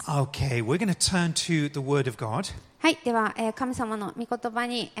Okay, we're going to turn to the Word of God. はい、では、神様の御言葉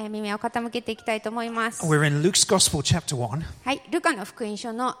に、耳を傾けていきたいと思います。We're in Luke's Gospel, chapter 1. はい、ルカの福音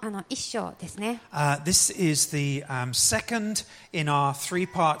書の一章ですね。This is the second in our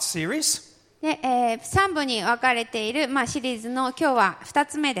three-part series. で、3部に分かれている、シリーズの今日は2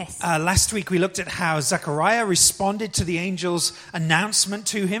つ目です。Last week we looked at how Zechariah responded to the angel's announcement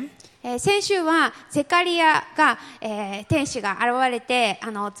to him. 先週はゼカリアが、天使が現れて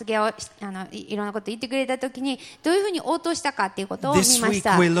お告げをいろんなことを言ってくれたときにどういうふうに応答したかということを見まし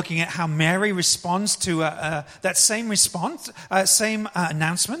た。 This week we're looking at how Mary responds to that same response, same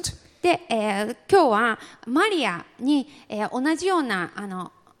announcement. で、今日はマリアに、同じよう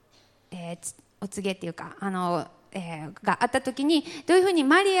なお告げというかがあったときにどういうふうに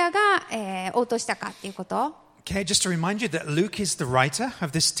マリアが、応答したかということ。Okay, just to remind you that Luke is the writer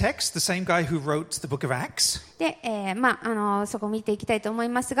of this text, the same guy who wrote the book of Acts. で、そこを見ていきたいと思い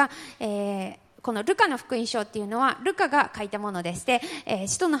ますが、このルカの福音書っていうのはルカが書いたものでして、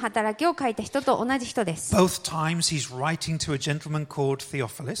使徒の働きを書いた人と同じ人です。Both times he's writing to a gentleman called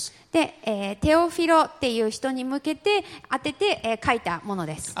Theophilus. で、テオフィロっていう人に向けて当てて、書いたもの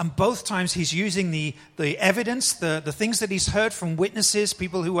です。And both times he's using the evidence, the things that he's heard from witnesses,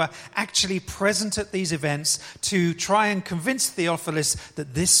 people who were actually present at these events, to try and convince Theophilus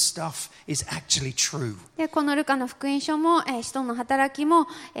that this stuff is actually true. で、このルカの福音書も、使徒の働きも、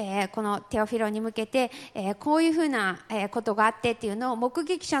このテオフィロに向けて、こういうふうな、ことがあってっていうのを目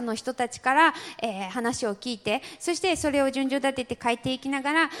撃者の人たちから、話を聞いて、そしてそれを順序立てて書いていきな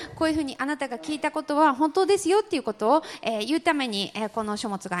がら、こういうふうにあなたが聞いたことは本当ですよっていうことを、言うために、この書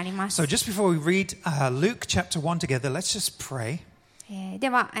物があります。So just before we read Luke chapter 1 together, let's just pray. で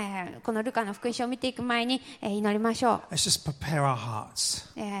は、このルカの福音書を見ていく前に、祈りましょう。Let's just prepare our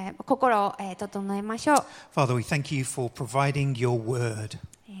hearts. 心を、整えましょう。 Father, we thank you for providing your word.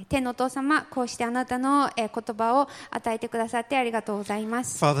 天のお父様、こうしてあなたの言葉を与えてくださってありがとうございま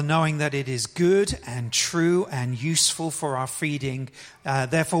す。 Father, knowing that it is good and true and useful for our feeding,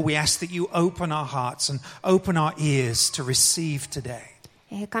 therefore we ask that you open our hearts and open our ears to receive today.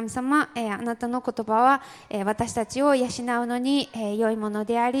 神様、あなたの言葉は、私たちを養うのに、良いもの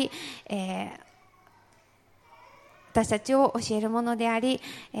であり、私たちを教えるものであり、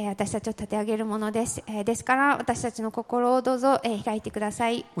私たちを立て上げるものです。ですから私たちの心をどうぞ、開いてくださ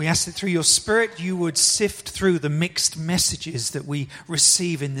い。 We ask that through your Spirit you would sift through the mixed messages that we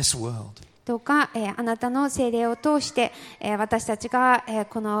receive in this world. どうか、あなたの聖霊を通して、私たちが、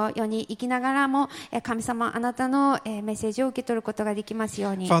この世に生きながらも、神様あなたの、メッセージを受け取ることができます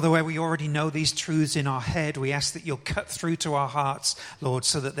ように。 Father, where we already know these truths in our head, we ask that you'll cut through to our hearts, Lord,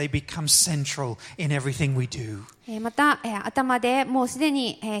 so that they become central in everything we do. また、頭でもうすで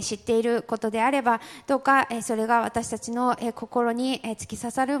に、知っていることであればどうか、それが私たちの、心に、突き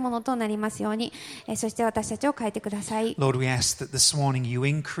刺さるものとなりますように、そして私たちを変えてください。 Lord, we ask that this morning you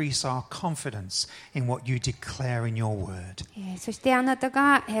increase our confidence in what you declare in your word. そしてあなた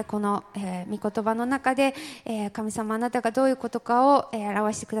が、この、御言葉の中で、神様あなたがどういうことかを、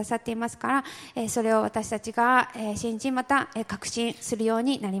表してくださっていますから、それを私たちが、信じまた、確信するよう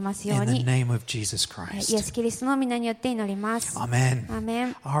になりますよう In に。 the name of Jesus イエ Christ. ス・キリストの皆によって祈ります。 Amen. アーメ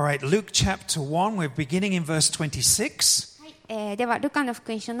ン。 All right, Luke chapter 1, we're beginning in verse 26. ではルカの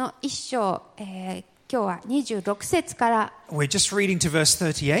福音書の1章、今日は26節から We're just reading to verse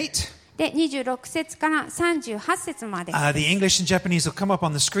 38. で26節から38節まで。The English and Japanese will come up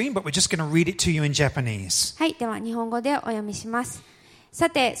on the screen, but we're just going to read it to you in Japanese. はい、では日本語でお読みします。さ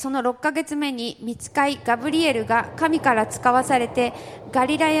てその6ヶ月目に御使いガブリエルが神から使わされてガ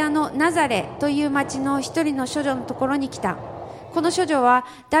リラヤのナザレという町の一人の処女のところに来た。この処女は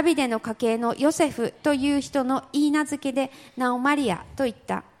ダビデの家系のヨセフという人の言い名付けで名をマリアと言っ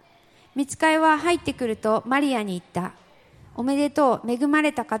た。御使いは入ってくるとマリアに言った。おめでとう、恵ま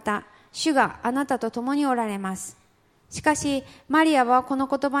れた方、主があなたと共におられます。しかしマリアはこの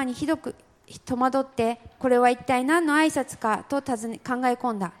言葉にひどく戸惑ってこれは一体何の挨拶かと考え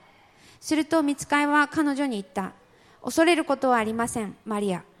込んだ。すると御使いは彼女に言った。恐れることはありません、マ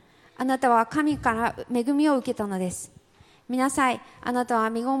リア。あなたは神から恵みを受けたのです。見なさい、あなたは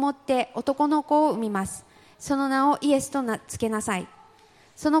身ごもって男の子を産みます。その名をイエスと名付けなさい。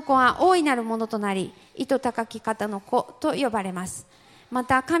その子は大いなるものとなり、意図高き方の子と呼ばれます。ま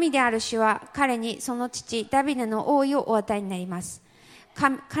た神である主は彼にその父ダビデの王位をお与えになります。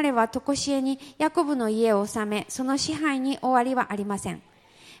彼は常しえにヤコブの家を治め、その支配に終わりはありません。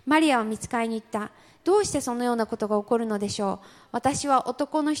マリアは御使いに言った。どうしてそのようなことが起こるのでしょう。私は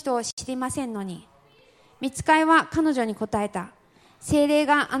男の人を知りませんのに。御使いは彼女に答えた。聖霊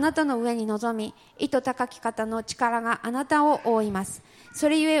があなたの上に臨み、意図高き方の力があなたを覆います。そ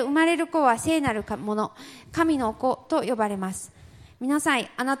れゆえ生まれる子は聖なるもの、神の子と呼ばれます。見なさい、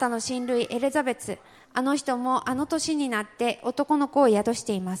あなたの親類エリザベツ、あの人もあの年になって男の子を宿し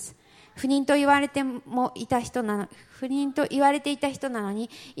ています。不妊と言われていた人なのに、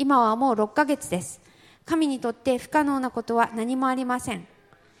今はもう6ヶ月です。神にとって不可能なことは何もありません。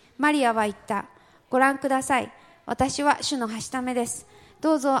マリアは言った。ご覧ください。私は主のはしためです。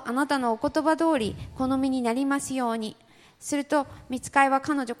どうぞあなたのお言葉通り好みになりますように。すると、御使いは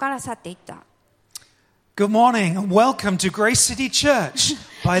彼女から去っていった。Good morning and welcome to Grace City Church.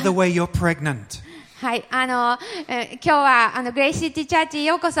 By the way, you're pregnant. はい、今日はグレイシティチャーチへ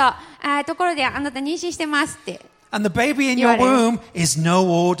ようこそ。ところであなた妊娠してますって。And the baby in your womb is no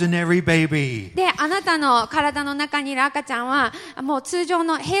ordinary baby. で、あなたの体の中にいる赤ちゃんはもう通常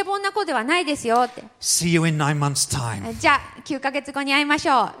の平凡な子ではないですよって。See you in 9 months' time. じゃあ9ヶ月後に会いまし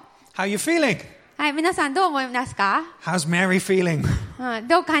ょう。How are you feeling? はい、皆さんどう思いますか？ How's Mary feeling?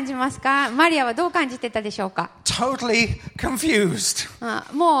 どう感じますか？マリアはどう感じてたでしょうか？ Totally confused.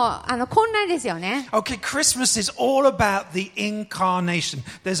 もう混乱ですよね。Okay, Christmas is all about the incarnation.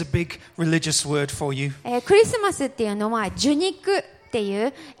 There's a big religious word for you. クリスマスっていうのは受肉ってい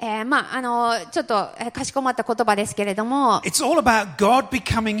う、ちょっとかしこまった言葉ですけれども、 It's all about God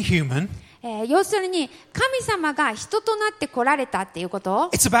becoming human. 要するに神様が人となって来られたっていうこ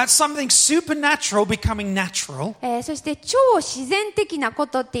と。 It's about something supernatural becoming natural. そして超自然的なこ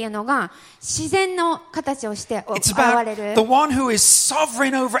とっていうのが自然の形をして現 It's about れる。 the one who is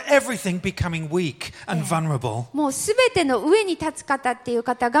sovereign over everything becoming weak and vulnerable. もうすべての上に立つ方っていう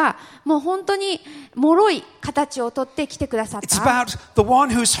方がもう本当に脆い形をとって来てくださっ It's た。 about the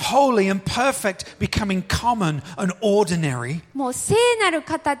one who's holy and perfect becoming common and ordinary. もう聖なる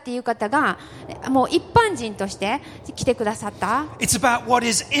方っていう方がもう一般人として来てくださった。 It's about what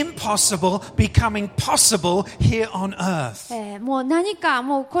is impossible becoming possible here on earth. もう何か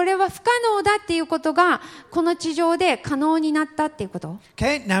もうこれは不可能だっていうことがこの地上で可能になったっていうこと。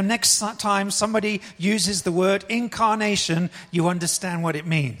 Okay, now next time somebody uses the word incarnation, you understand what it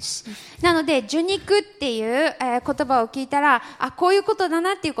means. なので受肉っていう、言葉を聞いたらこういうことだ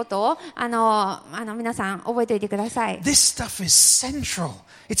なっていうことを皆さん覚えておいてください。 This stuff is central.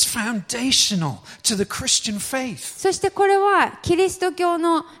 It's foundational to the Christian faith. そしてこれはキリスト教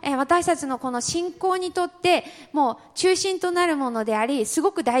の、私たちのこの信仰にとってもう中心となるものであり、す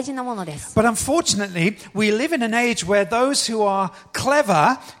ごく大事なものです。 But unfortunately, we live in an age where those who are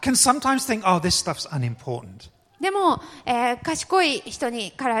clever can sometimes think, oh, this stuff's unimportant. でも、賢い人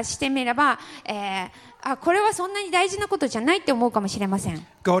からしてみれば、これはそんなに大事なことじゃないって思うかもしれません。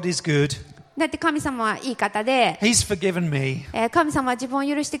 God is good. だって神様はいい方で、 He's forgiven me. 神様は自分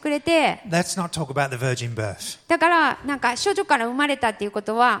を許してくれて、 Let's not talk about the virgin birth. だからなんか処女から生まれたっていうこ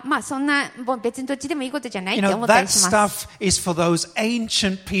とはそんな別にどっちでもいいことじゃないっ You て know, 思ったり that します。 stuff is for those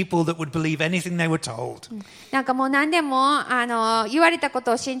ancient people that would believe anything they were told. なんかもう何でも言われたこ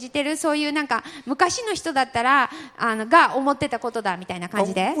とを信じてるそういうなんか昔の人だったらが思ってたことだみたいな感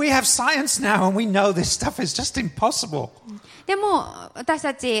じで。 But we have science now and we know this stuff is just impossible. でも私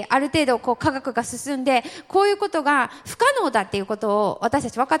たちある程度科学が進んでこういうことが不可能だっていうことを私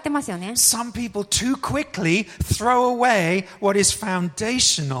たち分かってますよね。 Some people too quickly throw away what is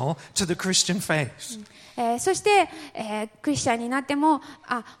foundational to the Christian faith. そして、クリスチャンになっても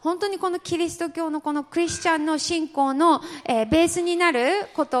本当にこのキリスト教のこのクリスチャンの信仰の、ベースになる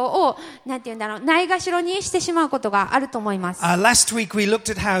ことをなんていうんだろう、ないがしろにしてしまうことがあると思います。 Last week we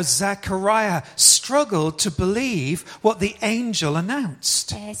looked at how Zechariah struggled to believe what the angel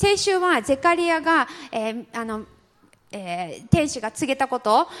announced. 先週はゼカリアが、天使が告げたこ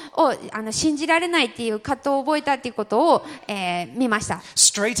とを信じられないっていう葛藤を覚えたっていうことを、見ました。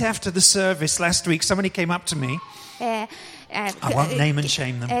 Straight after the service last week, somebody came up to me. I won't name and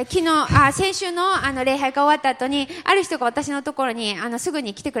shame them. 先週の礼拝が終わった後にある人が私のところにすぐ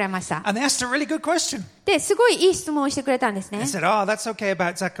に来てくれました。 And they asked a really good question. ですごいいい質問をしてくれたんですね。 They said, oh, that's okay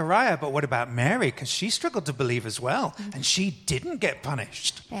about Zechariah, but what about Mary? Because she struggled to believe as well, and she didn't get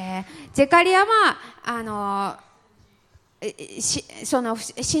punished. ゼカリアは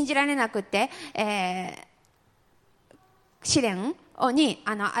信じられなくて、試練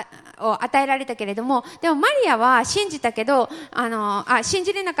を与えられたけれども、でもマリアは信じたけど信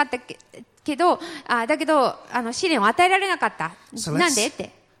じれなかったけどだけど試練を与えられなかった。なんでっ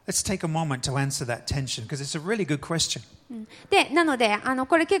て。Let's take a moment to answer that tension because it's a really good question. で、なので、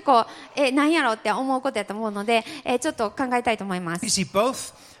これ結構、何やろうって思うことやと思うので、ちょっと考えたいと思います。You see,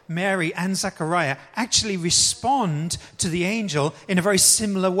 both Mary and Zechariah actually respond to the angel in a very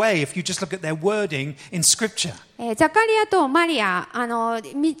similar way if you just look at their wording in Scripture. ザカリアとマリア、御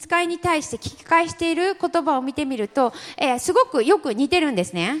使いに対して聞き返している言葉を見てみると、すごくよく似てるんで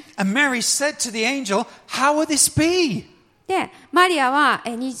すね。And Mary said to the angel, "How will this be?" で、マリアは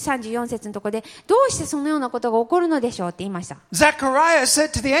34節のところで、どうしてそのようなことが起こるのでしょうって言いました。Zechariah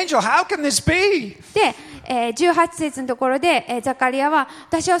said to the angel, "How can this be?" で、18節のところで、ザカリアは、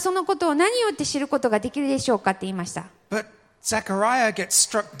私はそのことを何によって知ることができるでしょうかって言いました。But Zechariah gets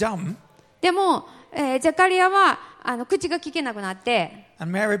struck dumb. でも、ザカリアは口が聞けなくなって、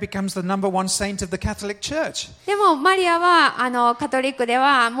And Mary becomes the number one saint of the Catholic Church. でもマリアはカトリックで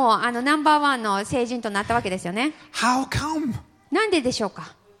はもうナンバーワンの聖人となったわけですよね。How come? なんででしょう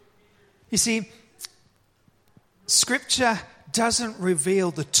か。 You see, Scripture doesn't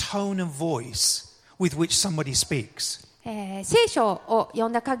reveal the tone of voice with which somebody speaks. 聖書を読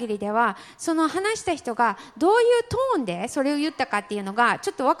んだ限りでは、その話した人がどういうトーンでそれを言ったかっていうのが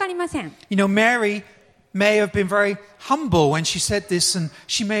ちょっとわかりません。You know, Mary may have been very humble when she said this, and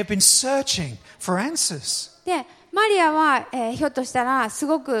she may have been searching for answers. で、マリアは、ひょっとしたらす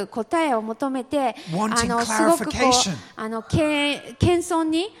ごく答えを求めて、すごく謙遜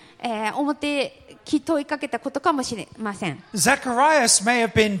に、問いかけたことかもしれません。Zacharias may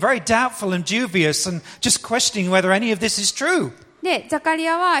have been very doubtful and dubious and just questioning whether any of this is true. で、ザカリ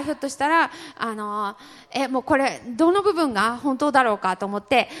アはひょっとしたら、もうこれ、どの部分が本当だろうかと思っ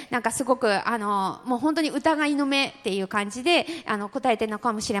て、なんかすごく、もう本当に疑いの目っていう感じで、答えてるの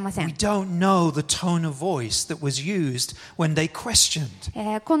かもしれません。We don't know the tone of voice that was used when they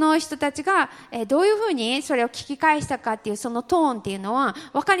questioned. この人たちが、どういうふうにそれを聞き返したかっていうそのトーンっていうのは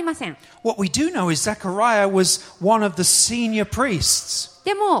分かりません。What we do know is Zechariah was one of the senior priests.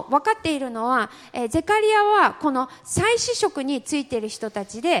 でも分かっているのは、ゼカリアはこの祭司職についている人た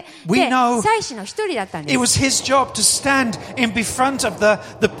ちで、祭司の一人だったんです。It was his job to stand in front of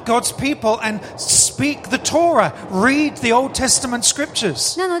the God's people and speak the Torah, read the Old Testament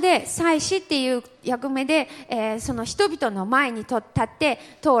scriptures. なので祭司っていう役目で、その人々の前に立って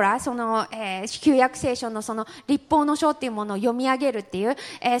トーラ、その、旧約聖書のその律法の書っていうものを読み上げるっていう、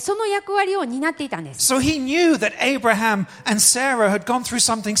その役割を担っていたんです。So he knew that Abraham and Sarah had gone through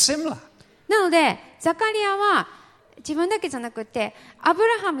something similar. なのでザカリアは自分だけじゃなくてアブ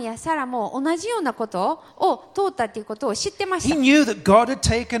ラハムやサラも同じようなことを通ったっていうことを知ってました。He knew that God had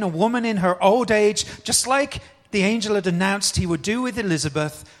taken a woman in her old age, just like the angel had announced he would do with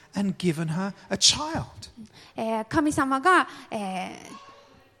Elizabeth, and given her a child. 神様が、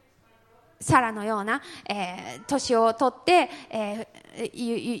サラのような、年を取って、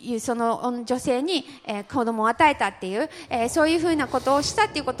その女性に、子供を与えたっていう、そういうふうなことをしたっ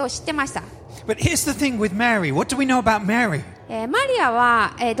ていうことを知ってました。But here's the thing with Mary. What do we know about Mary? マリア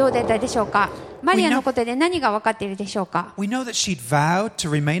は、どうだったでしょうか。マリアのことで何が分かっているでしょうか。We know that she'd vowed to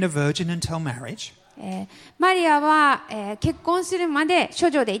remain a virgin until marriage. マリアは、結婚するまで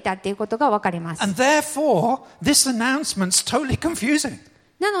処女でいたっていうことが分かります。And therefore, this announcement's totally confusing.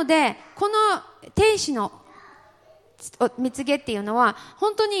 なので、この天使の蜜げっていうのは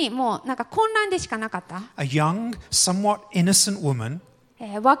本当にもうなんか混乱でしかなかった。A young, somewhat innocent woman.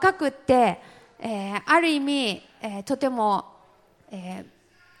 若くって、ある意味、とても、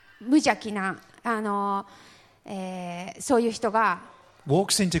無邪気なそういう人が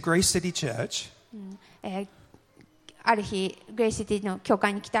walks into Grace City Church. ある日グレイシティの教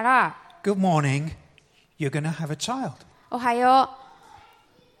会に来たら Good morning, you're going to have a child. おはよ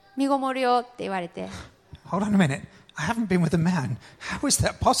う、身ごもるよって言われて Hold on a minute, I haven't been with a man. How is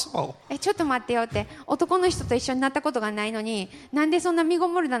that possible? ちょっと待ってよって、男の人と一緒になったことがないのになんでそんな身ご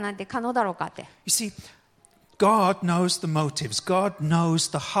もるだなんて可能だろうかって。 You see, God knows the motives. God knows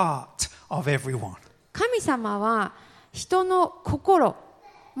the heart of everyone. 神様は人の心、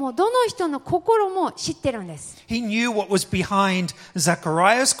もうどの人の心も知ってるんです。He knew what was behind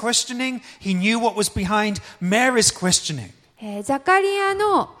Zachariah's questioning. He knew what was behind Mary's questioning. ザカリア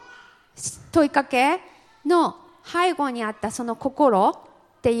の問いかけの背後にあったその心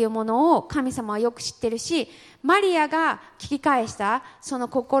っていうものを神様はよく知ってるし、マリアが聞き返したその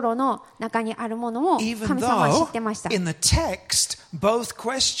心の中にあるものも神様は知ってました。 In the text, both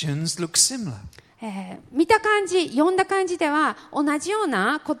questions look similar. 見た感じ、読んだ感じでは同じよう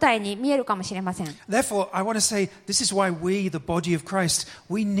な答えに見えるかもしれません。 Therefore, I want to say, this is why we, the body of Christ,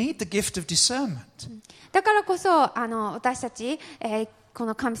 we need the gift of discernment. だからこそ私たち、こ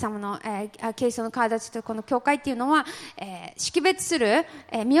の神様の、キリストの体とこの教会っていうのは、識別する、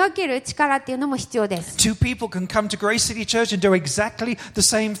見分ける力っていうのも必要です。Two people can come to Grace City Church and do exactly the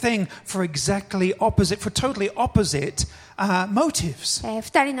same thing for totally opposite motives.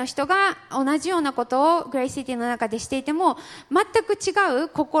 二人の人が同じようなことをグレイシティの中でしていても全く違う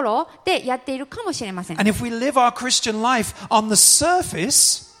心でやっているかもしれません。And if we live our Christian life on the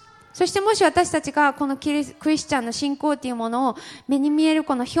surface, そしてもし私たちがこのクリスチャンの信仰というものを目に見える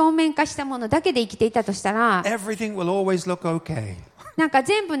この表面化したものだけで生きていたとしたら、 everything will always look okay. なんか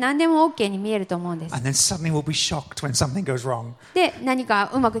全部何でも OK に見えると思うんです。And then suddenly we'll be shocked when something goes wrong. で、何か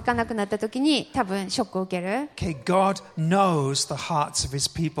うまくいかなくなった時に多分ショックを受ける。Okay, God knows the hearts of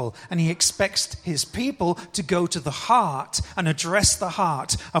His people, and He expects His people to go to the heart and address the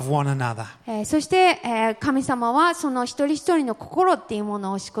heart of one another. そして、神様はその一人一人の心っていうも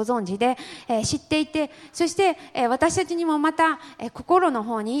のをご存知で、知っていて、そして、私たちにもまた、心の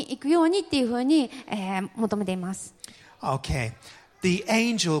方に行くようにっていうふうに、求めています。Okay. The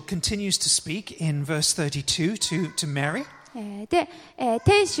angel continues to speak in verse 32 to Mary. で、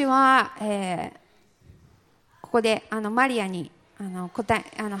天使は、ここでマリアに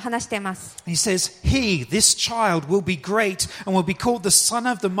話しています。He says, this child will be great and will be called the Son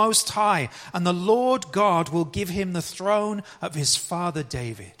of the Most High, and the Lord God will give him the throne of his father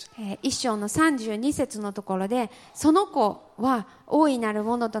David. 一章の32節のところで、その子は大いなる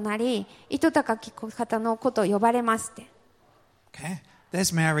ものとなり、糸高き方の子と呼ばれますって。Okay,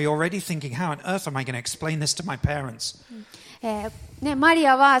 there's Mary already thinking, how on earth am I going to explain this to my parents? マリ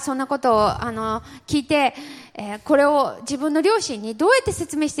アはそんなことを聞いて、これを自分の両親にどうやって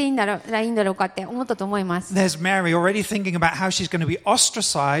説明していいんだろうかって思ったと思います。There's Mary already thinking about how she's going to be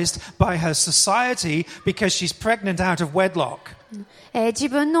ostracized by her society because she's pregnant out of wedlock. 自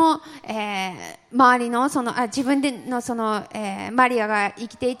分の、周りの自分でのマリアが生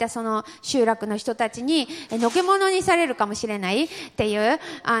きていたその集落の人たちにのけ者にされるかもしれないっていう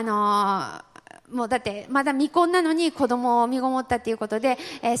もうだってまだ未婚なのに子供を身ごもったっていうことで、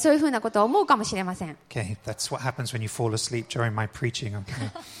そういうふうなことを思うかもしれません。Okay, that's what happens when you fall asleep during my preaching. なんか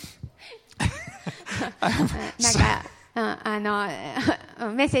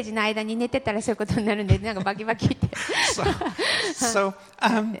メッセージの間に寝てたらそういうことになるんで、なんかバキバキって。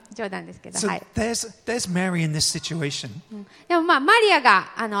冗談ですけど。はい。There's Mary in this situation. でもマリアが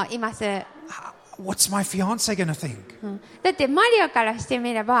います。What's my fiance going to think? だってマリアからして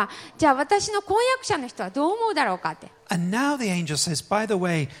みれば、じゃあ私の婚約者の人はどう思うだろうかって。And now the angel says, by the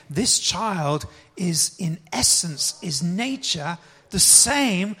way, this child is in essence, is nature, the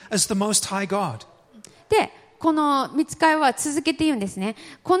same as the Most High God. で、この御使いは続けて言うんですね。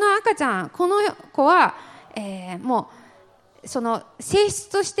この赤ちゃん、この子は、もうその性質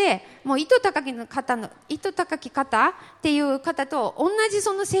としてもう糸高き方っていう方と同じ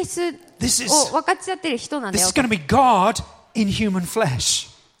その性質を分かっちゃってる人なんだよ。This is going to be God in human flesh.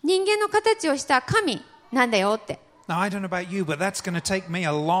 人間の形をした神なんだよって。Now I don't know about you, but that's going to take me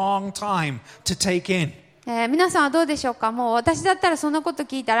a long time to take in. 皆さんはどうでしょうか。もう私だったらそんなこと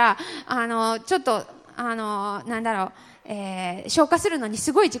聞いたらちょっとなんだろう。消化するのに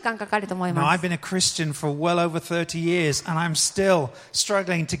すごい時間かかると思います。Now, I've been a Christian for well over 30 years, and I'm still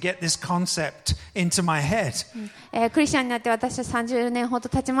struggling to get this concept into my head. クリスチャンになって私は30年ほど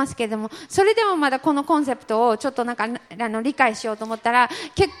経ちますけれども、それでもまだこのコンセプトをちょっとなんか理解しようと思ったら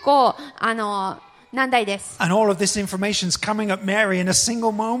結構難題です。And all of this information is coming at Mary in a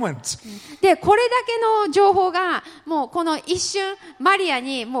single moment. で、これだけの情報がもうこの一瞬マリア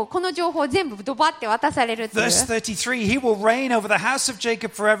にもうこの情報を全部ドバって渡されるっていう。Verse 33, he will reign over the house of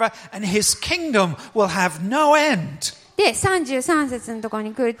Jacob forever, and his kingdom will have no end. で、33節のところ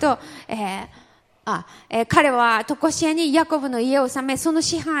に来ると、彼は常しえにヤコブの家を治め、その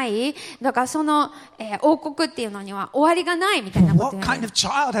支配だからその、王国っていうのには終わりがないみたいなこと。What kind of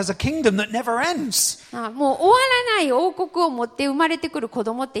child has a kingdom that never ends? もう終わらない王国を持って生まれてくる子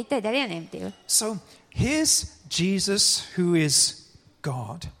供って一体誰やねんっていう。So here's Jesus who is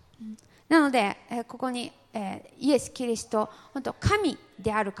God. なので、ここに、イエス・キリスト、本当神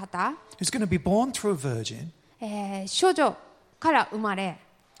である方、who's going to be born through a virgin, 処女から生まれ、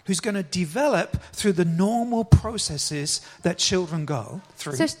who's going to develop through the normal processes that children go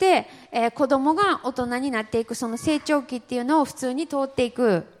through. そして、子供が大人になっていくその成長期っていうのを普通に通ってい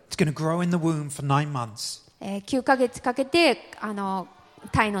く。It's going to grow in the womb for 9 months. 9ヶ月かけて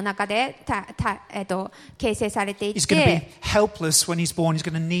体の中で形成されてい He's going to be て、 helpless when he's born. He's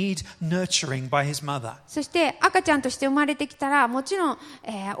going to need nurturing by his mother. そして赤ちゃんとして生まれてきたらもちろん、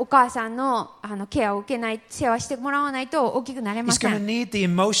お母さんのケアを受けない、世話してもらわないと大きくなれま He's せ going to ん。 need the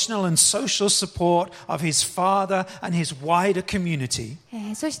emotional and social support of his father and his wider community.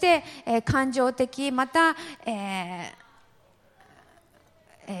 そして、感情的また、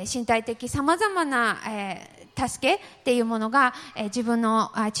身体的さまざまな、助けっていうものが、自分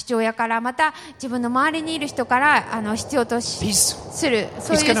の父親からまた自分の周りにいる人から必要とする、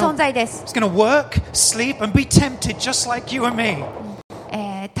そういう存在です。 He's going to work, sleep, and be tempted just like you and me.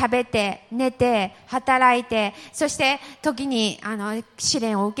 食べて寝て働いて、そして時に試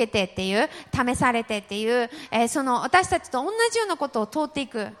練を受けてっていう、試されてっていう、その私たちと同じようなことを通ってい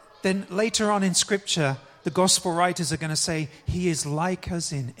く。 Then later on in Scripture, the gospel writers are going to say, He is like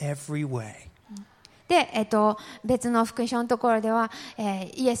us in every way. で、別の福音書のところでは、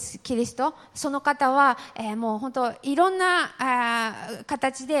イエス・キリスト、その方は、もう本当いろんな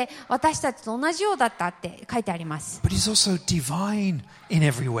形で私たちと同じようだったって書いてあります。 But He's also divine in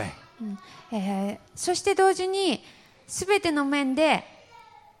every way. そして同時に全ての面で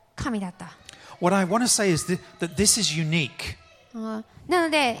神だった。 What I want to say is that this is unique. なの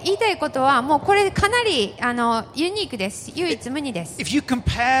で言いたいことはもうこれかなりユニークです。唯一無二です。 If you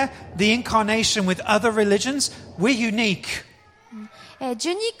compare the incarnation with other religions, we're unique.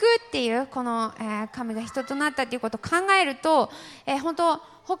 受肉っていうこの、神が人となったということを考えると、本当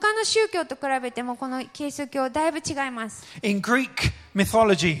他の宗教と比べてもこのキリスト教だいぶ違います。 In Greek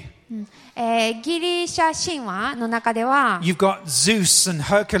mythology, ギリシャ神話の中では you've got Zeus and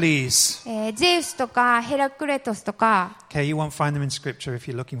Hercules. ゼウスとかヘラクレトスとか、Okay, you won't find them in Scripture if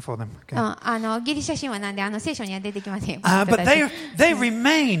you're looking for them. Okay. ギリシャ神話なんで聖書には出てきませんよ。But they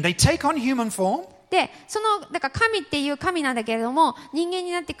remain. They take on human form. で、だから神っていう神なんだけれども人間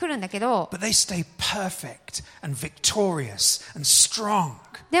になってくるんだけど、 But they stay perfect and victorious and strong.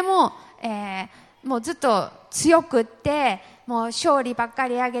 でも、もうずっと強くってもう勝利ばっか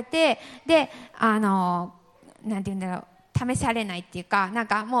り上げて、でなんて言うんだろう、試されないっていうか、なん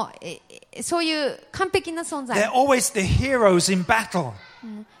かもう、そういう完璧な存在。 They're always the heroes in battle.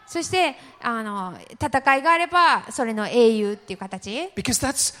 そして戦いがあればそれの英雄っていう形。 Because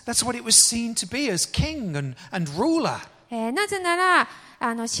that's what it was seen to be as king and ruler. なぜなら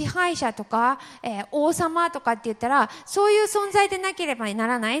支配者とか、王様とかって言ったらそういう存在でなければな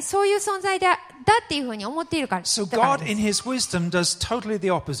らない、そういう存在だっていうふうに思っているから。 So だから God in His wisdom does totally the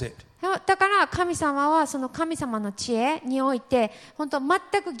opposite. だから神様はその神様の知恵において本当全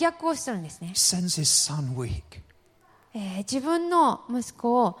く逆をしてるんですね。 He sends His son weak. 自分の息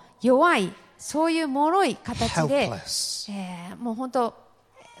子を弱い、そういう脆い形で、 Helpless. もう本当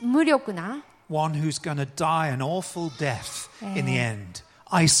無力な、 One who's going to die an awful death in the end.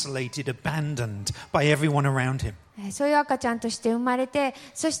 Isolated, abandoned by everyone around him. そういう赤ちゃんとして生まれて、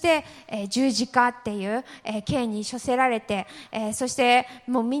そして、十字架っていう、刑に処せられて、そして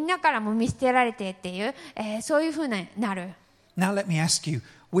もうみんなからも見捨てられてっていう、そういうふうになる。 Now let me ask you,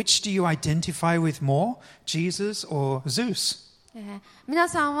 which do you identify with more, Jesus or Zeus? 皆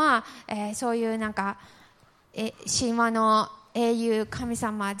さんは、そういうなんか、神話の英雄神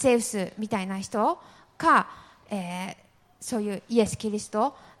様ゼウスみたいな人か、そういうイエス・キリス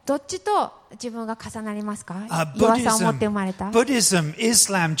ト、どっちと自分が重なりますか？弱さを持って生まれた。 Buddhism,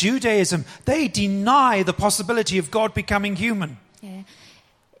 Islam, Judaism, they deny the possibility of God becoming human.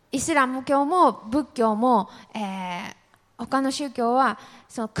 イスラム教も仏教も、他の宗教は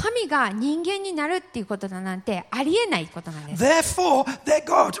その神が人間になるっていうことだなんてありえないことなんです。 Therefore, their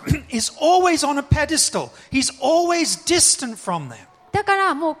God is always on a pedestal. He's always distant from them. だか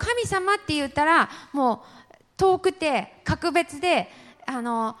らもう神様って言ったらもう遠くて格別で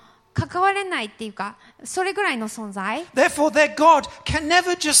関われないっていうか、それぐらいの存在。 Therefore, their God can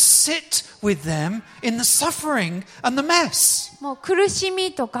never just sit with them in the suffering and the mess. もう苦し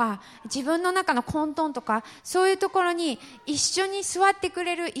みとか自分の中の混沌とかそういうところに一緒に座ってく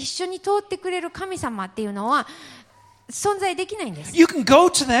れる、一緒に通ってくれる神様っていうのは存在できないんです。 You can go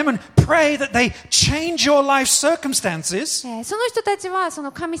to them and pray that they change your life circumstances. その人たちはそ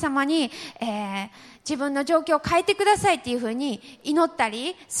の神様に、自分の状況を変えてくださいっていうふうに祈った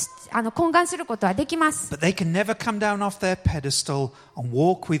り懇願することはできます。 But they can never come down off their pedestal and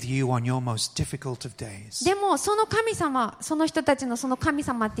walk with you on your most difficult of days. でもその神様、その人たちのその神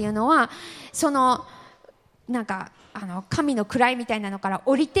様っていうのはそのなんか神の位みたいなのから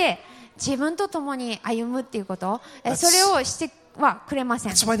降りて自分と共に歩むっていうこと、それをしてはくれませ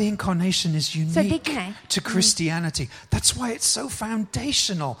ん。 That's why the incarnation is それでき unique ない。 to Christianity. That's why it's so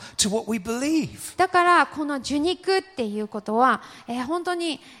foundational to what we believe. だからこの受肉っていうことは、本当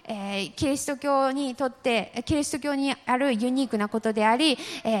に、キリスト教にとってキリスト教にあるユニークなことであり、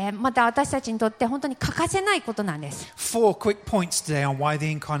また私たちにとって本当に欠かせないことなんです。 4 quick points today on why the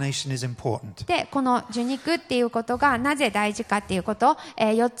incarnation is important. でこの受肉っていうことがなぜ大事かっていうことを、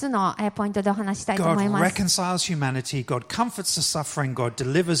4つのポイントでお話ししたいと God 思います。 reconciles humanity. God comforts the suffering. God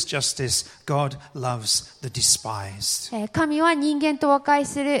delivers justice. God loves the despised. 神は人間と和解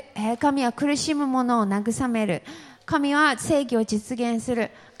する。神は苦しむ者を慰める。神は正義を実現す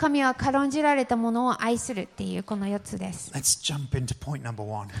る。神は軽んじられた者を愛するっていうこの4つです。 Let's jump into point number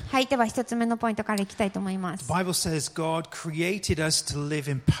 1. はい、では1つ目のポイントからいきたいと思いま The す。 Bible says God created us to live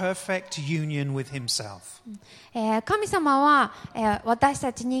in perfect union with Himself. 神様は、私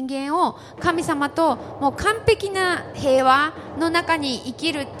たち人間を神様ともう完璧な平和の中に生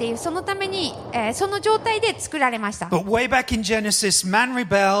きるっていうそのために、その状態で作られました。 But way back in Genesis, man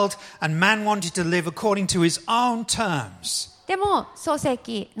rebelled and man wanted to live according to his own terms. でも創世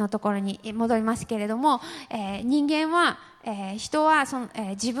記のところに戻りますけれども、人間は、人は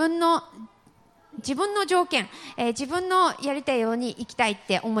自分の条件、自分のやりたいように生きたいっ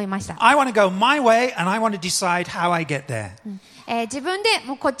て思いました。 I want to go my way and I want to decide how I get there. 自分で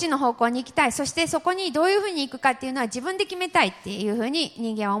もうこっちの方向に行きたい。そしてそこにどういうふうに行くかっていうのは自分で決めたいっていうふうに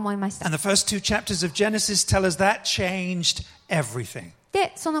人間は思いました。 And the first 2 chapters of Genesis tell us that changed everything.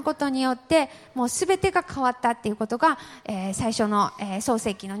 でそのことによってもうすべてが変わったっていうことが、最初の、創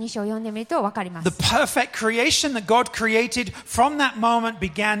世記の2章を読んでみると分かります。 The perfect creation that God created from that moment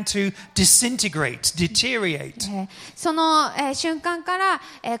began to disintegrate, deteriorate. その、瞬間から、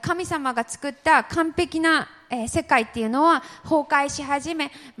神様が作った完璧な、世界っていうのは崩壊し始め、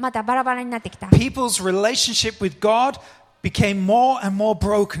またバラバラになってきた。 People's relationship with God became more and more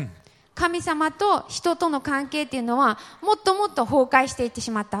broken. 神様と人との関係っていうのはもっともっと崩壊していってし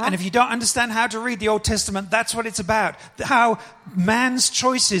まった。 And if you don't understand how to read the Old Testament, that's what it's about. How man's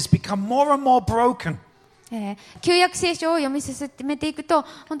choices become more and more broken. 旧約聖書を読み進めていくと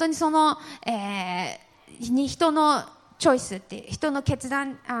本当にその、人のチョイスって人の決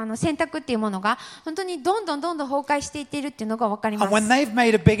断選択っていうものが本当にどんどん崩壊していっているっていうのが分かりま And す。 when they've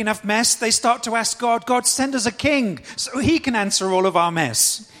made a big enough mess, they start to ask God, God, send us a king so he can answer all of our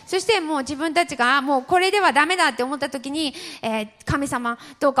mess. そしてもう自分たちがもうこれではダメだって思った時に、神様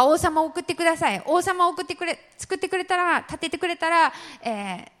どうか王様を送ってください。王様を作ってくれたら立ててくれたら、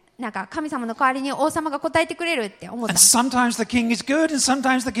なんか神様の代わりに王様が答えてくれるって思った。 And sometimes the king is good and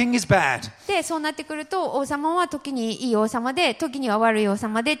sometimes the king is bad. でそうなってくると王様は時にいい王様で時には悪い王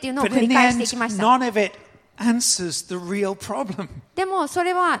様でっていうのを But 繰 in り the 返して end, いきました。 none of it answers the real problem. でもそ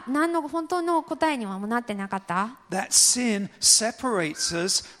れは何の本当の答えにはもなってなかった。 That sin separates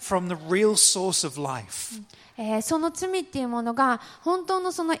us from the real source of life. その罪っていうものが本当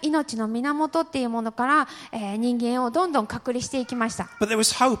のその命の源っていうものから、人間をどんどん隔離していきました。 But there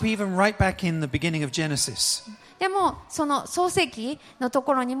was hope even right back in the beginning of Genesis. でもその創世記のと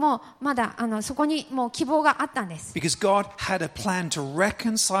ころにもまだそこにもう希望があったんです。 Because God had a plan to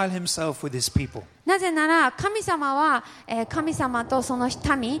reconcile himself with his people. なぜなら神様は、神様とその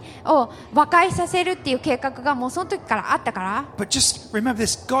民を和解させるっていう計画がもうその時からあったから。 But just remember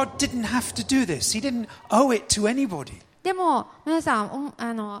this, God didn't have to do this. He didn't owe it to anybody. でも皆さん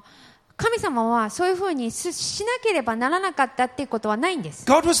神様はそういうふうにしなければならなかったっていうことはないんです。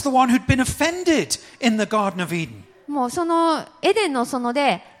 God was the one who'd been offended in the Garden of Eden. もうそのエデンの園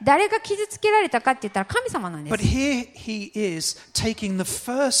で誰が傷つけられたかって言ったら神様なんです。 But here he is taking the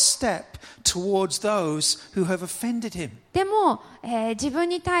first step towards those who have offended him. でも、自分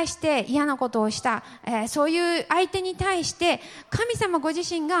に対して嫌なことをした、そういう相手に対して神様ご自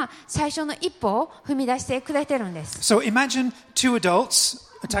身が最初の一歩を踏み出してくれてるんです。 So imagine 2 adults,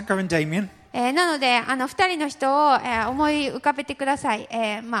 Attacker and Damien. なので2人の人を、思い浮かべてください。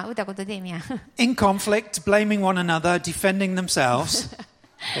歌ことデイミアン。In conflict, blaming one another, defending themselves.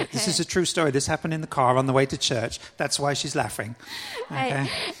 This is a true story. This happened in the car on the way to church. That's why she's laughing. は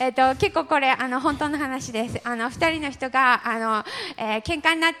い、結構これ本当の話です。2人の人が喧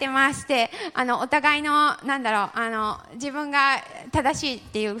嘩になってましてお互いの自分が正しいっ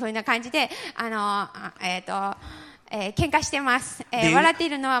ていう風な感じで喧嘩してます。笑ってい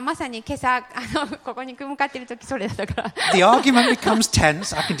るのはまさに今朝ここに向かっている時それだったから。The argument becomes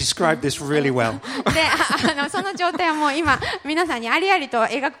tense. I can describe this really well. で、その状態はもう今皆さんにありありと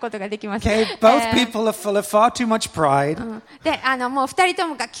描くことができます。Okay, both people are full of far too much pride. で、もう二人と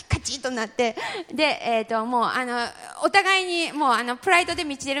もがカチッとなって、で、もうお互いにもうプライドで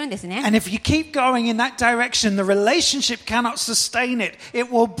満ちてるんですね。And if you keep going in that direction, the relationship cannot sustain it.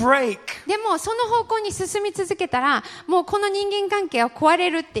 It will break. でもその方向に進み続けたら、もうこの人間関係は壊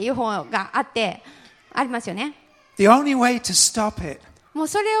れるっていう方がありますよね。The only way to stop it もう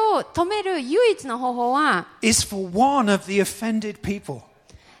それを止める唯一の方法は is for one of the offended people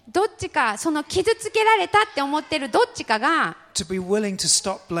どっちか、その傷つけられたって思ってるどっちかが to be willing to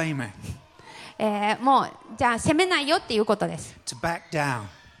stop blaming, もうじゃあ責めないよっていうことです。 to back down,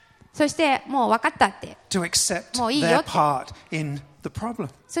 そしてもう分かったって、 to accept もういいよ their って、 part in the problem,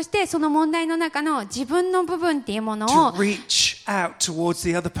 そしてその問題の中の自分の部分っていうもの to を reach out towards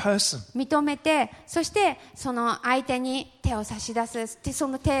the other person. 認めて、そしてその相手に手を差し出す、そ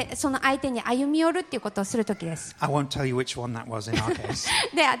の相手に歩み寄るっていうことをするときです。 I won't tell you which one that was in our case.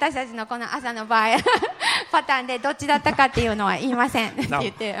 で、私たちのこの朝の場合パターンでどっちだったかっていうのは言いませんって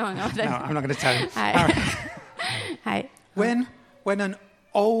言って、No, I'm not going to tell you. はいはい。When an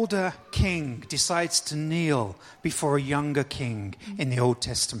older king decides to kneel before a younger king in the Old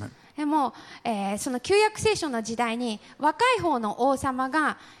Testament, でも、その旧約聖書の時代に若い方の王様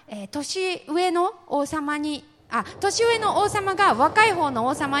が、年上の王様が若い方の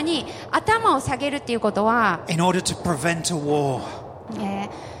王様に頭を下げるっていうことは、 in order to prevent a war,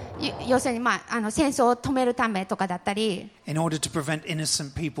 要するに、戦争を止めるためとかだったり、 in order to prevent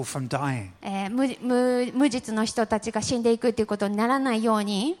innocent people from dying. 無実の人たちが死んでいくっていうことにならないよう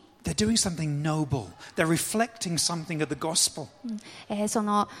に、 They're doing something noble. They're reflecting something of the gospel. そ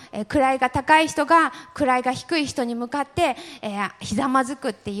の位が高い人が位が低い人に向かって、ひざまずく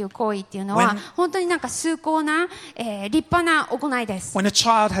っていう行為っていうのは本当になんか崇高な、立派な行いです。 When a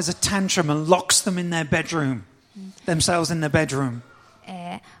child has a tantrum and locks them in their bedroom, themselves in their bedroom,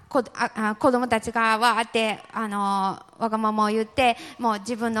 子供たちがわーってわがままを言ってもう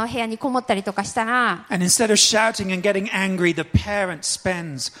自分の部屋にこもったりとかしたら、 and instead of shouting and getting angry, the parent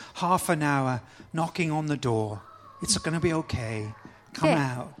spends half an hour knocking on the door. It's going to be okay. Come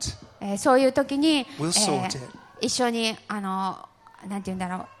out. そういう時に、We'll sort it. 一緒になんて言うんだ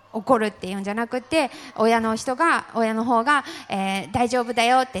ろう、怒るっていうんじゃなくて、親の方が、大丈夫だ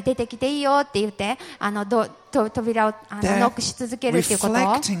よって出てきていいよって言って扉をノックし続けるっていうことを、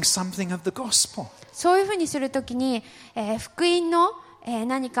 reflecting something of the gospel. そういうふうにするときに、福音の、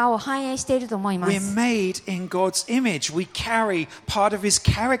何かを反映していると思いま We're す。 made in God's image. We carry part of His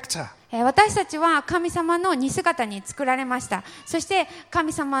character. 私たちは神様の似姿に作られました。そして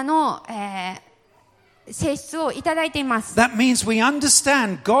神様の、性質をいただいています。 That means we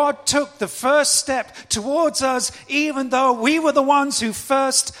understand God took the first step towards us even though we were the ones who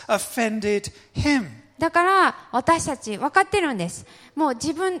first offended Him. だから私たち分かってるんです。もう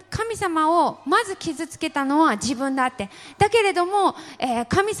神様をまず傷つけたのは自分だって。だけれども、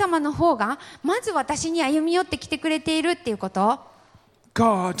神様の方がまず私に歩み寄ってきてくれているっていうこと。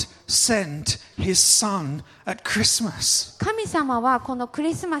God sent His Son at Christmas. 神様はこのク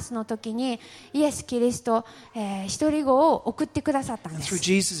リスマスの時にイエス・キリスト、一人子を送ってくださったんで And through す。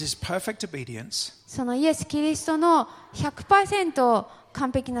 Jesus' perfect obedience, そのイエス・キリストの 100%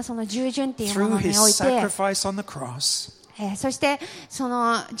 完璧なその従順っていうも through のに His おいて、 sacrifice on the cross, そしてそ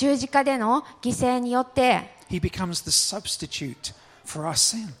の十字架での犠牲によって He becomes the substitute for our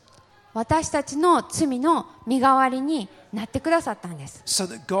sin. 私たちの罪の身代わりになってくださったんです。 So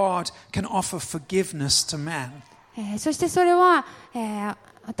that God can offer forgiveness to man. そしてそれは、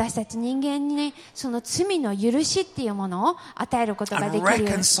私たち人間にその罪の許しっていうものを与えることが And できる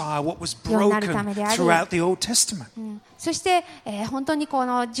reconcile what was broken throughout the Old Testament. そして、本当にこ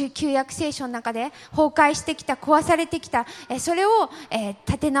の旧約聖書の中で崩壊してきた、壊されてきた、それを、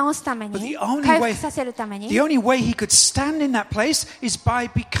立て直すために、回復させるために。 The only way He could stand in that place is by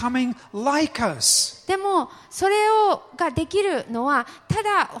becoming like us. でもそれができるのはた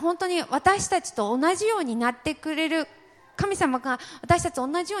だ本当に私たちと同じようになってくれる、神様が私たちと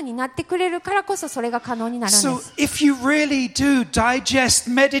同じようになってくれるからこそそれが可能になるんです。 So if you really do digest,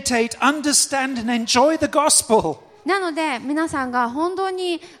 meditate, understand and enjoy the gospel, なので皆さんが本当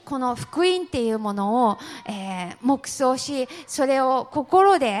にこの福音っていうものを、黙想し、それを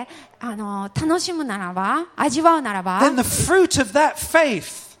心で楽しむならば、味わうならば、 then the fruit of that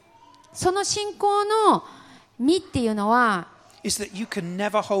faith その信仰の実っていうのは、is that you can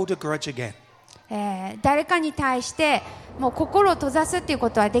never hold a grudge again. 誰かに対してもう心を閉ざすっていうこ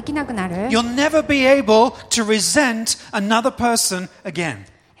とはできなくなる。 You'll never be able to resent another person again.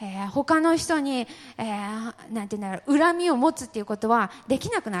 他の人に、なんていうんだろう、恨みを持つっていうことはでき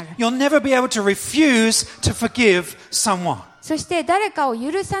なくなる。 You'll never be able to refuse to forgive someone. そして誰かを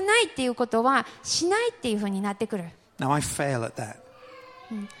許さないっていうことはしないっていうふうになってくる。 Now I fail at that,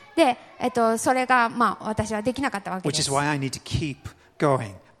 で、それが、私はできなかったわけで which is す。 why I need to keep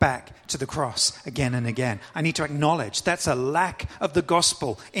going back to the cross again and again. I need to acknowledge that's a lack of the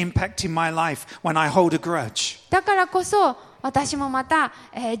gospel impacting my life when I hold a grudge. だからこそ私もまた、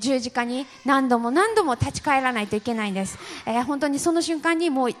十字架に何度も何度も立ち返らないといけないんです。本当にその瞬間に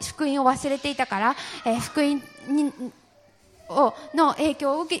もう福音を忘れていたから、福音の影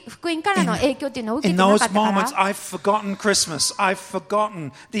響を受け、福音からの影響っていうのを受け In てなか those ったから moments, I've forgotten Christmas. I've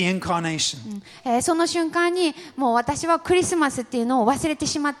forgotten the incarnation. その瞬間にもう私はクリスマスっていうのを忘れて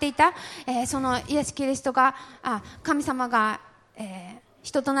しまっていた。そのイエス・キリストが、神様が、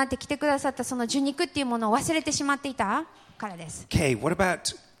人となって来てくださったその受肉っていうものを忘れてしまっていたからです。Okay, what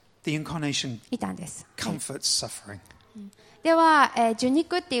about the incarnation いたんです。comforts suffering? では、受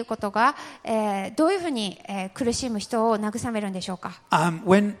肉っていうことが、どういうふうに、苦しむ人を慰めるんでしょうか。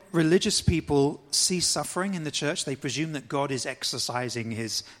When religious people see suffering in the church, they presume that God is exercising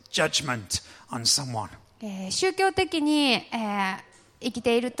his judgment on someone. 宗教的に、生き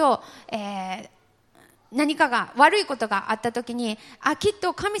ていると、何かが悪いことがあったときに、きっ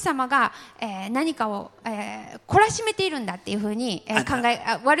と神様が、何かを、懲らしめているんだっていうふうに、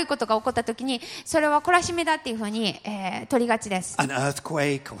悪いことが起こったときにそれは懲らしめだっていうふうに、取りがちです。 An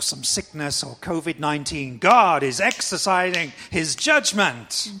earthquake or some sickness or COVID-19, God is exercising his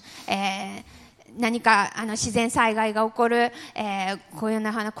judgment. 何か自然災害が起こる、こういうよ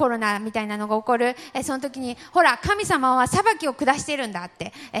うなコロナみたいなのが起こる、その時にほら神様は裁きを下しているんだっ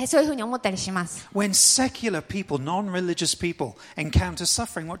て、そういうふうに思ったりします。 When secular people, non-religious people encounter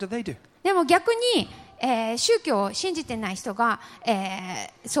suffering, what do? でも逆に、宗教を信じてない人が、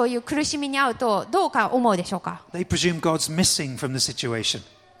そういう苦しみに遭うとどうか思うでしょうか。 They presume God's missing from the situation.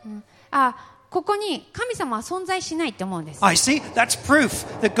 ここに神様は存在しないって思うんです。 I see, that's proof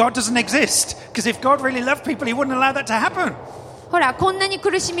that God doesn't exist. Because if God really loved people, he wouldn't allow that to happen. ほらこんなに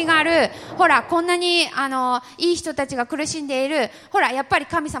苦しみがある、ほらこんなにいい人たちが苦しんでいる、ほらやっぱり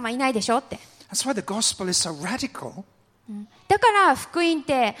神様いないでしょって。 That's why the gospel is so radical. だから福音っ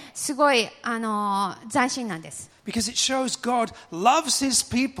てすごい斬新なんです。 Because it shows God loves his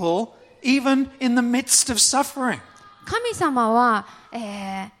people even in the midst of suffering. 神様は、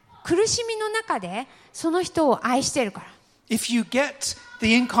苦しみの中でその人を愛しているから。 If you get the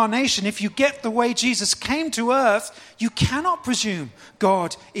incarnation, if you get the way Jesus came to earth, you cannot presume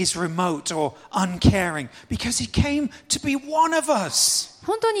God is remote or uncaring because he came to be one of us.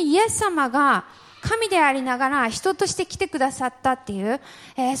 本当にイエス様が神でありながら人として来てくださったっていう、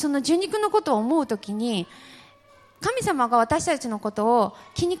その受肉のことを思うときに、神様が私たちのことを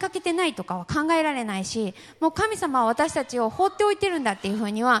気にかけてないとかは考えられないし、もう神様は私たちを放っておいてるんだっていうふう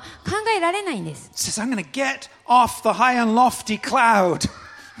には考えられないんです。 He says, I'm going to get off the high and lofty cloud.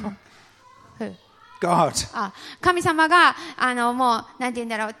 God. 神様がもうなんて言うん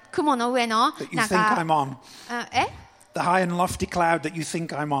だろう、雲の上の That you なん think か I'm on. The high and lofty cloud that you think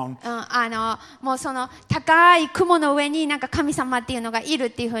I'm on. もうその高い雲の上になんか神様っていうのがいるっ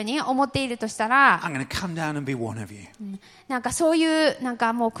ていうふうに思っているとしたら、 I'm going to come down and be one of you. なんかそういうなん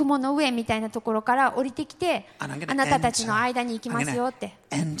かもう雲の上みたいなところから降りてきて、 And I'm あ going な to たたちの間に行き I'm ますよ going って。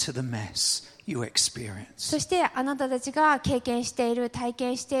 to enter the mess you experience. そしてあなたたちが経験している、体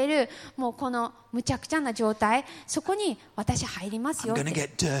験している、もうこのむちゃくちゃな状態、そこに私入りますよ I'm っ going to て。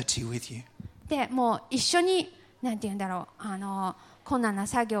 get dirty with you. で、もう一緒になんて言うんだろう、困難な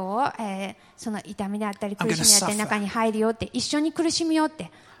作業を、その痛みであったり苦しみであったり中に入るよって、一緒に苦しみよっ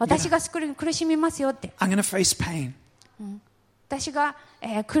て、私が苦しみますよって、 I'm going to face pain. 私が、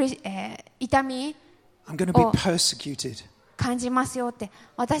痛み I'm going to be persecuted. 感じますよって、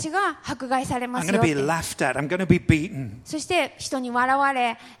私が迫害されま I'm す going よ to っ be て、 laughed at. I'm going to be beaten. そして人に笑わ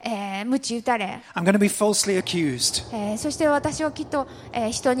れ、鞭打たれ、 I'm going to be falsely accused. そして私はきっと、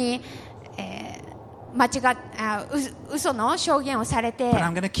人に、嘘の証言をされて、 But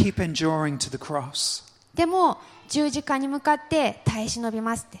I'm going to keep enduring to the cross. でも十字架に向かって耐え忍び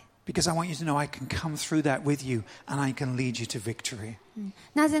ますって。 Because I want you to know I can come through that with you and I can lead you to victory.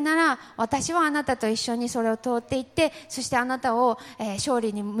 なぜなら私はあなたと一緒にそれを通っていって、そしてあなたを、勝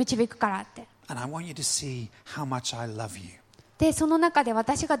利に導くからって。 And I want you to see how much I love you. でその中で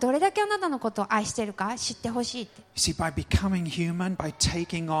私がどれだけあなたのことを愛しているか知ってほしいって。 You see, by becoming human, by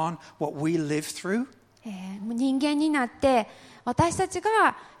taking on what we live through, 人間になって私たち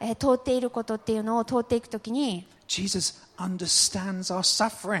が、通っていることっていうのを通っていくときに、Jesus understands our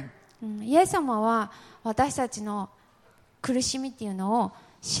suffering. イエス様は私たちの苦しみっていうのを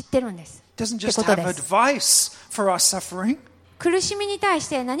知ってるんです。 Doesn't just have advice for our suffering. 苦しみに対し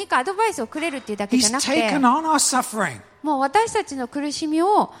て何かアドバイスをくれるっていうだけじゃ He's なくて、 taken on our suffering. もう私たちの苦しみ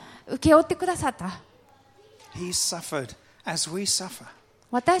を請け負ってくださった。 He's suffered as we suffer.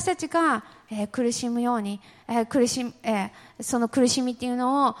 私たちが、苦しむように、その苦しみっていう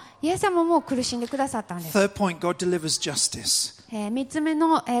のをイエス様も苦しんでくださったんです。 Third point, God delivers justice. 3つ目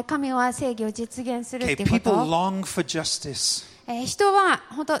の、神は正義を実現するっ Okay, ていうこ people と。 long for justice. 人は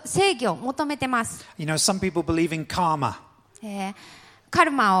本当正義を求めてます。You know, some people believe in karma. カ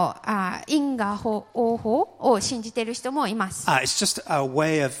ルマを、因果応報を信じている人もいます。It's just a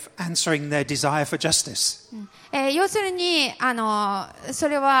way of answering their desire for justice. 要するにそ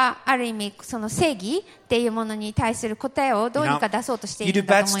れはある意味その正義っていうものに対する答えをどうにか出そうとしてい You る do ん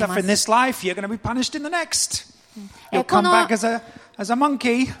だ bad と思いま stuff in す。 this life, you're going to be punished in the next. You'll こ come の back as a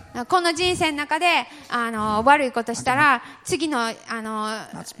monkey. この人生の中で悪いことしたら次の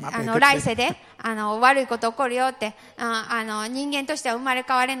来世で悪いこと起こるよって人間としては生まれ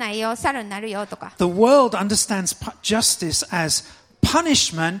変われないよ、猿になるよとか。 The world understands justice as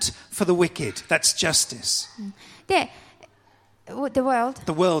punishment for the wicked. That's justice. でThe world,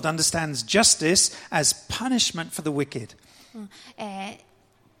 The world understands justice as punishment for the wicked.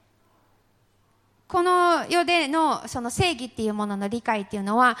 この世でのその正義っていうものの理解っていう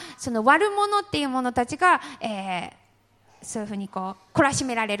のは、その悪者っていう者たちが、そういうふうにこう懲らし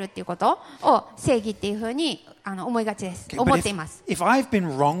められるっていうことを正義っていうふうに思いがちです。 Okay, 思 but っています。 if I've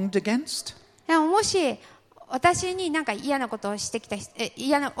been wronged against, でももし私になんか嫌なことをしてきた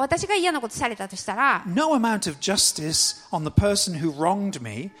私が嫌なことされたとしたら、 no amount of justice on the person who wronged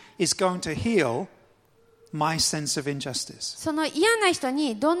me is going to heal my sense of injustice. その嫌な人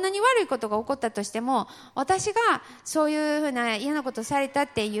にどんなに悪いことが起こったとしても、私がそういうふうな嫌なことをされたっ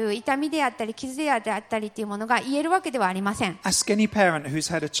ていう痛みであったり傷であったりっていうものが言えるわけではありません。 Ask any parent who's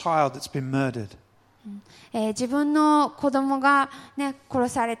had a child that's been murdered. 自分の子供が、ね、殺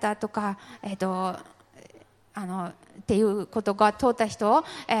されたとか、っていうことが通った人、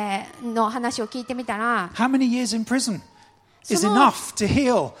の話を聞いてみたら、 How many years in prison is その enough to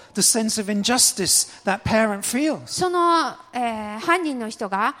heal the sense of injustice that parent feels? その、犯人の人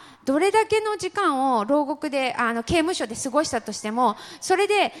がどれだけの時間を牢獄で刑務所で過ごしたとしても、それ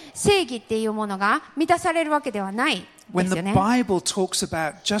で正義っていうものが満たされるわけではないで When す the よね。 Bible talks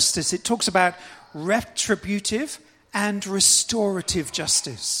about justice, it talks about retributive and restorative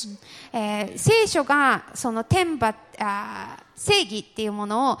justice. 聖書がその正義っていうも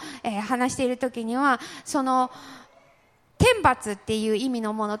のを、話しているときには、その天罰っていう意味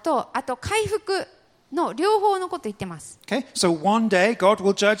のものと、あと回復の両方のことを言ってます。 Okay? So one day God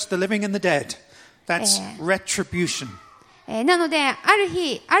will judge the living and the dead. That's retribution. なのである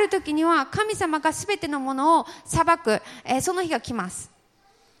日ある時には神様がすべてのものを裁く、その日が来ます。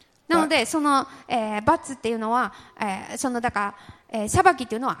なのでその、罰っていうのは、そのだから、裁きっ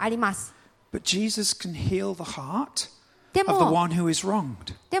ていうのはあります。 But Jesus can heal the heart で of the も one who is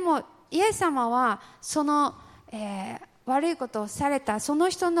wronged. でもイエス様はその、悪いことをされたその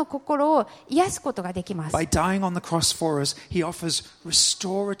人の心を癒すことができます。 By dying on the cross for us, he offers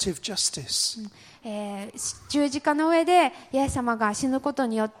restorative justice. 十字架の上でイエス様が死ぬこと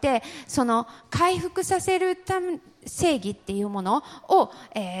によってその回復させるため正義っていうものを、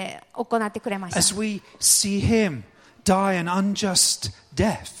行ってくれました。 As we see him die an unjust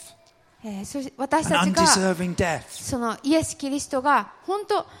death, 私 an たちが undeserving death. そのイエス・キリストが本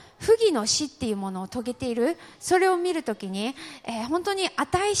当不義の死っていうものを遂げている、それを見るときに、本当に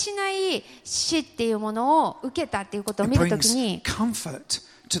値しない死っていうものを受けたっていうことを It 見るとき brings に、 comfort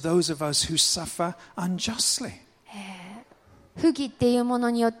to those of us who suffer unjustly. 不義っていうもの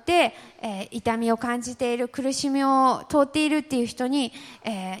によって、痛みを感じている、苦しみを通っているっていう人に、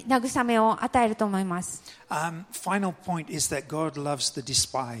慰めを与えると思います。Final point is that God loves the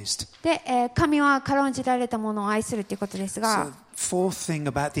despised. で、神は軽んじられたものを愛するということですが、 So, fourth thing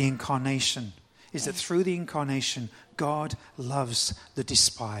about the incarnation is that through the incarnation, God loves the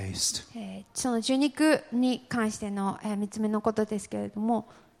despised. その受肉に関しての、3つ目のことですけれども、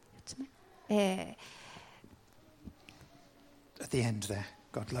4つ目、At the end there,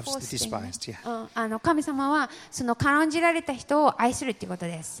 God loves the despised. Yeah. 神様はその軽んじられた人を愛するということ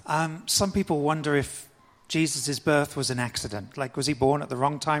です。Some people wonder if Jesus' birth was an accident. Like, was he born at the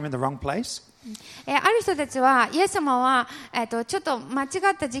wrong time in the wrong place? ある人たちはイエス様は、ちょっと間違っ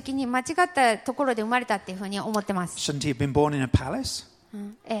た時期に間違ったところで生まれたっていうふうに思ってます。 Shouldn't he have been born in a palace?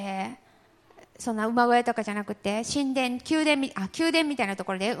 そんな馬小屋とかじゃなくて宮殿みたいなと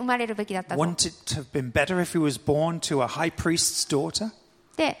ころで生まれるべきだったと。 Wouldn't it have been better if he was born to a high priest's daughter?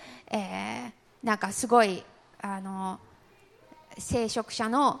 で、なんかすごい聖職者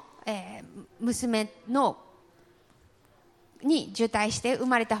の、娘に受胎して生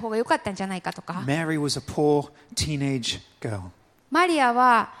まれた方が良かったんじゃないかとか。 Mary was a poor teenage girl. マリア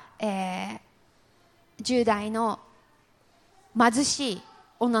は、10代の貧しい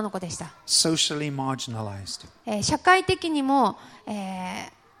女の子でした。 Socially marginalized. 社会的にも、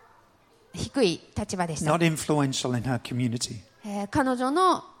低い立場でした。 Not influential in her community. 彼女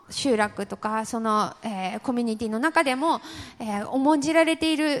の集落とかその、コミュニティの中でも、重んじられ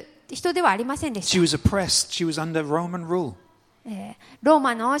ている人ではありませんでした。 She was oppressed. She was under Roman rule. ロー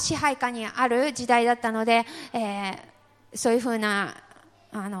マの支配下にある時代だったので、そういうふうな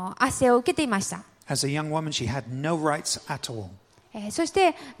圧政を受けていました。 As a young woman, she had no rights at all. そし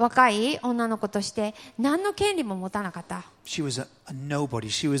て若い女の子として何の権利も持たなかった。 She was a nobody.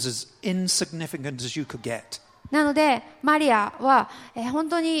 She was as insignificant as you could get. なのでマリアは、本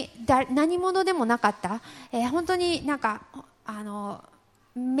当に何者でもなかった、本当になんか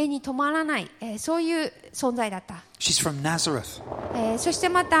目に留まらない、そういう存在だった。 She's from Nazareth, そして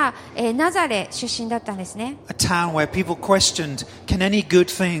また、ナザレ出身だったんですね。 a town where people questioned, can any good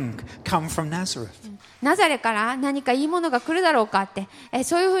thing come from Nazareth? ナザレから何かいいものが来るだろうかって、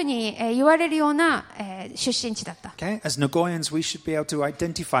そういうふうに、言われるような、出身地だった。 Okay? As Nagoyans, we should be able to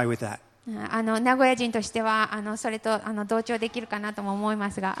identify with that. 名古屋人としてはそれと同調できるかなとも思いま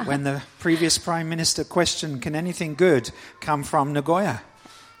すが。 When the previous prime minister questioned, can anything good come from Nagoya?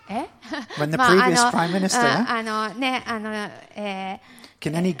 When the previous prime minister,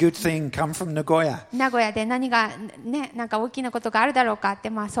 can any good thing come from Nagoya? 名古屋で何がね、なんか大きなことがあるだろうかっ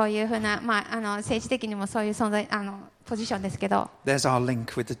て、そういうふうな、政治的にもそういう存在ポジションですけど。 There's our link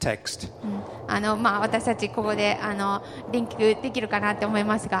with the text. 私たちここでリンクできるかなって思い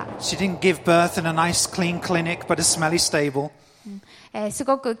ますが。 She didn't give birth in a nice clean clinic, but a smelly stable. す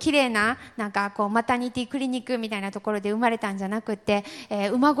ごく綺麗ななんかこうマタニティクリニックみたいなところで生まれたんじゃなくて、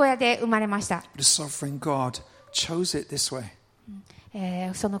馬小屋で生まれました。 The sovereign God chose it this way.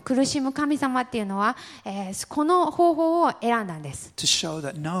 その苦しむ神様っていうのは、この方法を選んだんです。 To show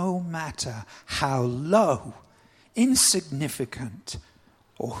that no matter how low, insignificant,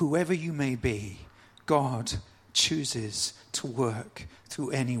 or whoever you may be, God chooses to work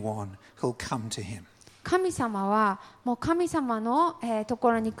through anyone who'll come to him. 神様はもう神様の、と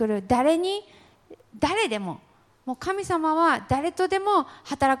ころに来る誰でも、もう神様は誰とでも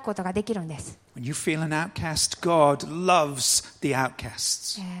働くことができるんです。 When you feel an outcast, God loves the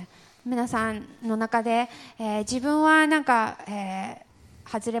outcasts. 皆さんの中で、自分はなんか、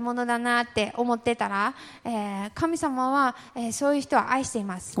外れ者だなって思ってたら、神様は、そういう人は愛してい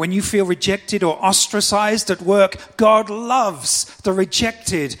ます。 When you feel rejected or ostracized at work, God loves the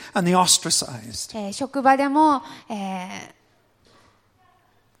rejected and the ostracized. 職場でも、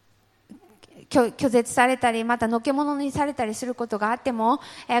拒絶されたりまたのけ者にされたりすることがあっても、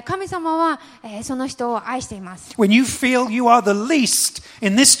神様は、その人を愛しています。 When you feel you are the least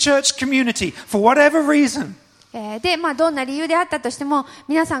in this church community for whatever reason, で、どんな理由であったとしても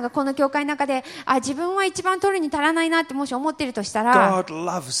皆さんがこの教会の中で自分は一番取るに足らないなってもし思っているとしたら、 God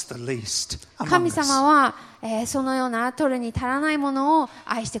loves the least among 神 us. 様は、そのような取るに足らないものを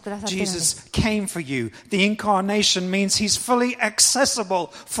愛してくださっているんです。 Jesus came for you. The incarnation means he's fully accessible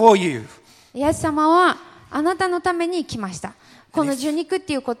for you. イエス様はあなたのために来ました。この受肉っ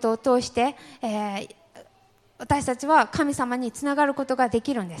ていうことを通して、私たちは神様につながることがで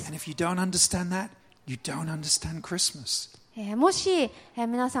きるんです。 And if you don't understand that, you don't understand Christmas. もし、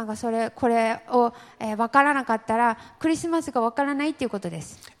皆さんがこれを、分からなかったらクリスマスが分からないっていうことで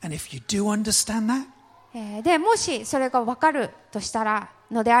す。 And if you do understand that, でもしそれが分かるとしたら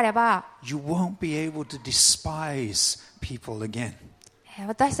のであれば、 you won't be able to despise people again.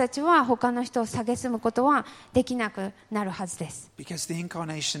 私たちは他の人を蔑むことはできなくなるはずです。 Because the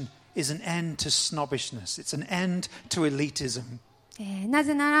incarnation is an end to snobbishness. It's an end to elitism. な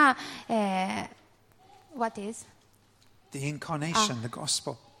ぜなら、What is? The incarnation, the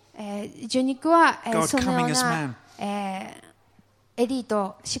gospel. 受肉は、 God そのよ coming う as な、 man. エリー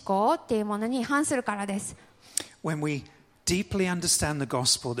ト思考っていうものに反するからです。 When we deeply understand the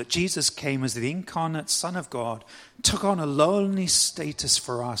gospel that Jesus came as the incarnate Son of God, took on a lonely status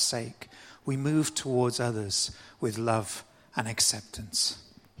for our sake, we move towards others with love and acceptance.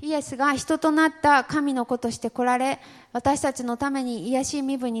 イエスが人となった神の子として来られ、私たちのために癒しい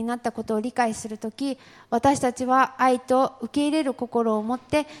身分になったことを理解するとき、私たちは愛と受け入れる心を持っ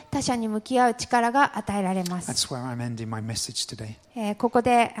て他者に向き合う力が与えられます。That's where I'm ending my message today. ここ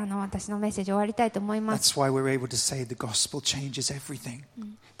で私のメッセージを終わりたいと思います。That's why we're able to say the gospel changes everything.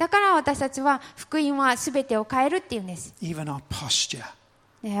 だから私たちは福音はすべてを変えるっていうんです。Even our posture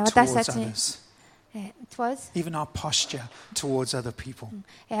私た towards ち others. Even our posture towards other people.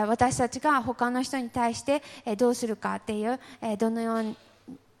 私たちが他の人に対してどうするかっていうどのように、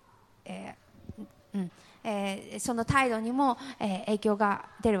その態度にも影響が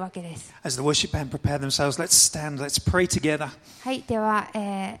出るわけです。As the worship band prepare themselves, let's stand, let's pray together. はい、では、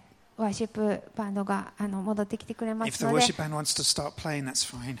ワーシップバンドが戻ってきてくれま If す the ので、 worship band wants to start playing, that's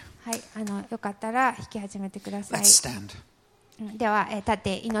fine. はい、よかったら弾き始めてください。 Let's stand. では、立っ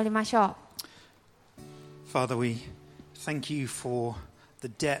て祈りましょう。Father, we thank you for the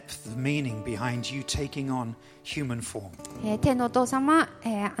depth, the meaning behind you taking on human form. 天のお父様、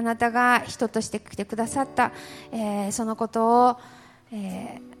あなたが人として来てくださった、そのこと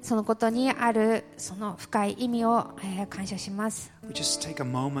にあるその深い意味を、感謝します。 We just take a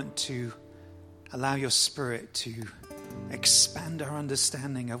moment to allow your spirit to expand our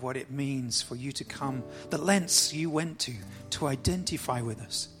understanding of what it means for you to come, the lengths you went to identify with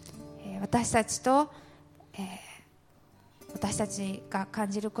us. 私たちが感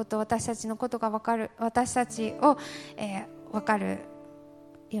じること、私たちのことが分かる、私たちを、分かる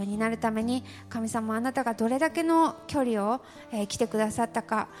ようになるために、神様、あなたがどれだけの距離を、来てくださった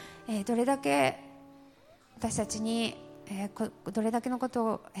か、どれだけ私たちに、どれだけのこと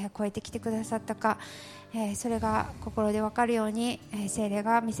を、超えてきてくださったか、それが心で分かるように、聖霊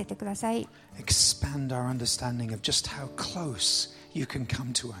が見せてください。 Expand our understanding of just how close you can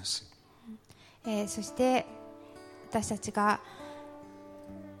come to us. そして私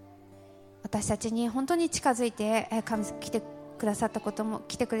たちに本当に近づいて来てくださったことも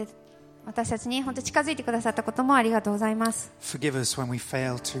私たちに本当に近づいてくださったこともありがとうございます。 Forgive us when we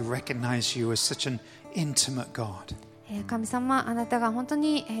fail to recognize you as such an intimate God. 神様、あなたが本当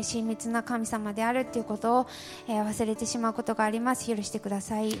に親密な神様であるということを忘れてしまうことがあります。許してくだ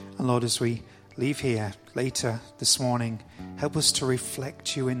さい。 And Lord, as we leave here later this morning, help us to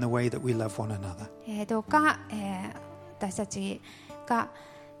reflect you in the way that we love one another. どうか、私たちが、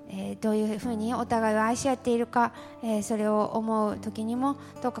どういうふうにお互いを愛し合っているか、それを思う時にも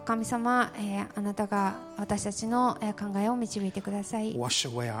どうか神様、あなたが私たちの考えを導いてください。 Wash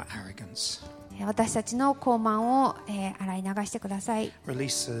away our arrogance. 私たちの傲慢を、洗い流してください。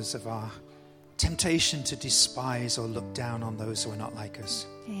 Release us of our temptation to despise or look down on those who are not like us.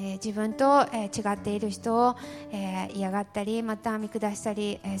 自分と違っている人を嫌がったりまた見下した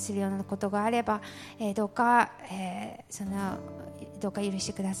りするようなことがあればどうか許し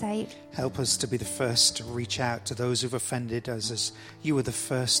てください。 Help us to be the first to reach out to those who've offended us as you were the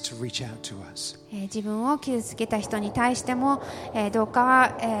first to reach out to us. 自分を傷つけた人に対してもどう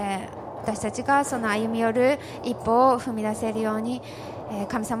か私たちがその歩み寄る一歩を踏み出せるように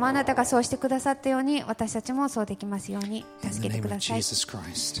神様、あなたがそうしてくださったように私たちもそうできますように助けてください。イエ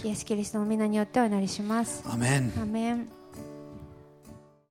ス・キリストの皆によってお祈りします。アメン。アメン。